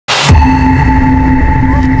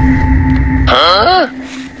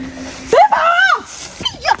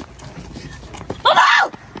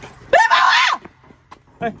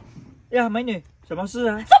美女，什么事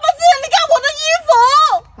啊？什么事？你看我的衣服！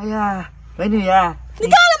哎呀，美女呀，你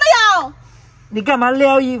看了没有？你干嘛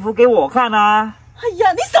撩衣服给我看啊？哎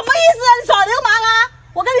呀，你什么意思啊？你耍流氓啊！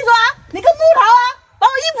我跟你说啊，你个木头啊，把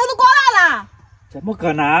我衣服都刮烂了！怎么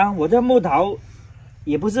可能？我这木头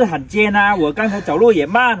也不是很尖啊，我刚才走路也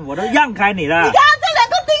慢，我都让开你了。你看这两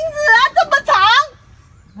个钉子啊，这么长，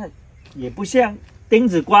那也不像钉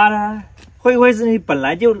子刮的，会不会是你本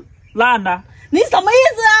来就烂了？你什么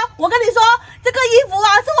意思啊？我跟你说，这个衣服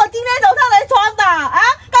啊，是我今天早上来穿的啊，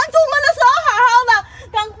刚出门的时候好好的，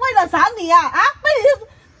刚为了闪你啊，被你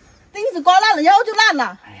钉子刮烂了，然后就烂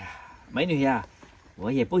了。哎呀，美女呀，我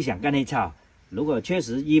也不想跟你吵，如果确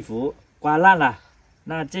实衣服刮烂了，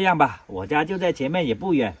那这样吧，我家就在前面，也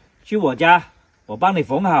不远，去我家，我帮你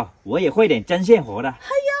缝好，我也会点针线活的。哎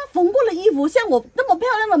呀，缝过的衣服像我那么漂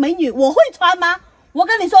亮的美女，我会穿吗？我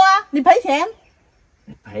跟你说啊，你赔钱。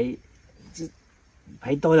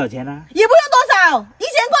赔多少钱啊？也不用多少，1000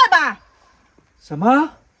块吧。什么？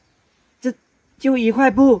这就1块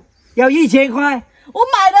布要1000块？我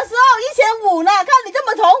买的时候1500呢，看你这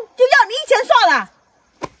么穷，就要你1000算了。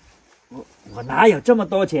我哪有这么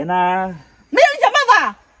多钱啊？没有，你想办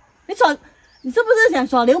法。你是不是想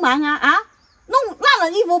耍流氓啊？弄烂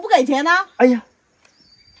了衣服不给钱啊？哎呀，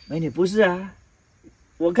美女不是啊，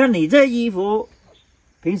我看你这衣服，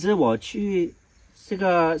平时我去这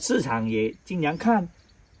个市场也经常看，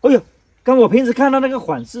哎呦，跟我平时看到那个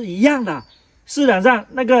款式一样的，市场上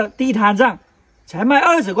那个地摊上才卖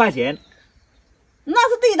20块钱。那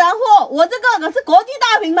是地摊货，我这个可是国际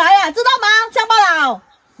大品牌啊，知道吗？乡巴佬。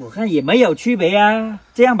我看也没有区别啊，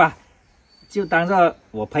这样吧，就当做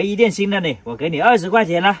我赔一件新的呢，我给你20块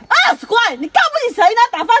钱了。20块？你看不起谁呢？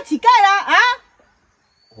打发乞丐啦啊！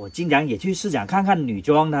我经常也去市场看看女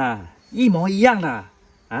装的，一模一样的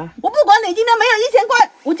啊。我不管你今天没有1000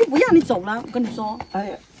块，我就不让你走了。我跟你说，哎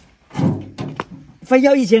呀，非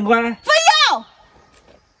要1000块？非要！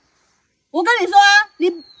我跟你说啊，你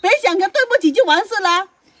别想着对不起就完事了，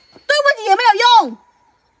对不起也没有用。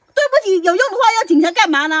对不起，有用的话要警察干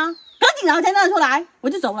嘛呢？赶紧拿钱拿出来，我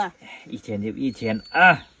就走了。1000就1000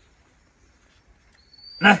啊，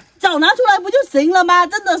来，早拿出来不就行了吗？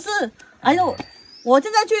真的是，哎呦，我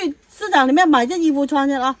现在去市场里面买件衣服穿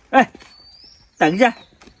去了。哎，等一下，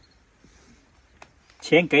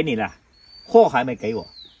钱给你了，货还没给我。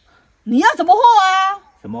你要什么货啊？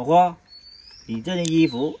什么货？你这件衣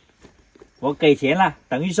服，我给钱了，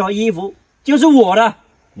等于说衣服就是我的，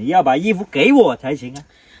你要把衣服给我才行啊。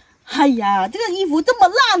哎呀，这个衣服这么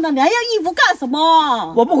烂的，你还要衣服干什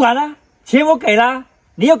么？我不管了，钱我给了，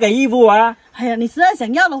你要给衣服我啊。哎呀，你实在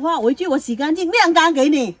想要的话，回去我洗干净晾干给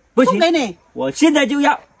你，不行，送给你。我现在就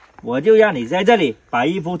要，我就要你在这里把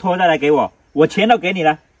衣服脱下来给我，我钱都给你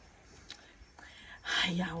了。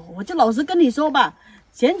哎呀，我就老实跟你说吧，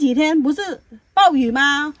前几天不是暴雨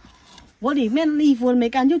吗？我里面的衣服没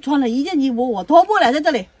干，就穿了一件衣服，我脱不了在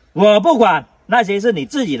这里。我不管，那些是你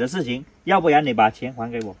自己的事情，要不然你把钱还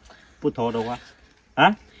给我，不脱的话，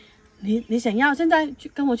啊？你想要现在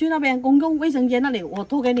跟我去那边公共卫生间那里，我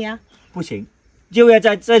脱给你啊？不行，就要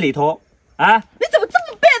在这里脱啊！你怎么这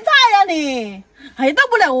么变态啊你？哎，大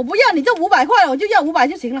不了我不要你这500块，我就要500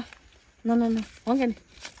就行了。那，还给你。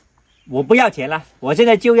我不要钱了，我现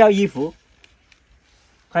在就要衣服，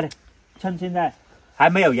快点，趁现在还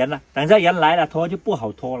没有人了，等下人来了脱就不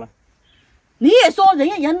好脱了。你也说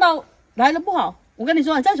人到来了不好，我跟你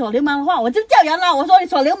说，你再耍流氓的话，我就叫人了。我说你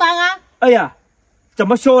耍流氓啊！哎呀，怎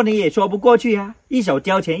么说你也说不过去啊！一手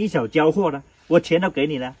交钱一手交货的，我钱都给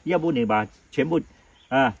你了，要不你把全部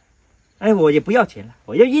啊，哎，我也不要钱了，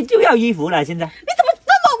我就要衣服了。现在你怎么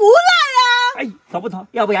这么无赖啊？哎，脱不脱？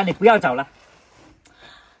要不然你不要走了，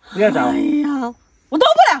不要走。哎呀，我脱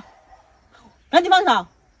不了，赶紧放手。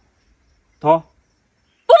脱，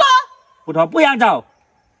不脱，不脱，不让走。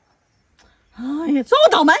哎呀，说我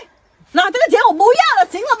倒霉。那这个钱我不要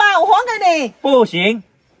了，行了吧？我还给你。不行，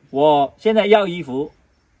我现在要衣服，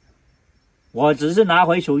我只是拿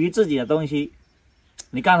回属于自己的东西。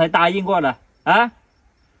你刚才答应过了啊？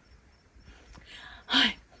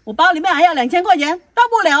哎，我包里面还有2000块钱，到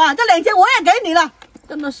不了啊！这2000我也给你了，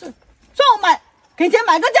真的是，算我给钱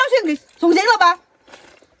买个教训，给总行了吧？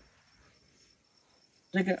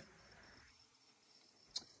这个，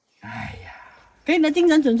哎呀，给你的精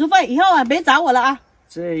神损失费，以后啊别找我了啊！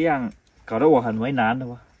这样搞得我很为难的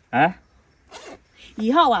哇！啊，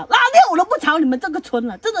以后啊拉六我都不吵你们这个村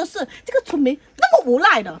了，真的是这个村民那么无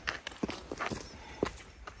赖的。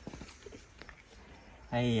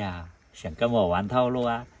哎呀，想跟我玩套路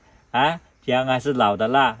啊？啊，姜还是老的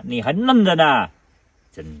辣，你还嫩着呢，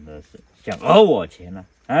真的是想讹我钱呢？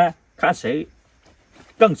啊，看谁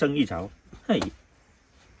更胜一筹！嘿，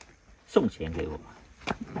送钱给我。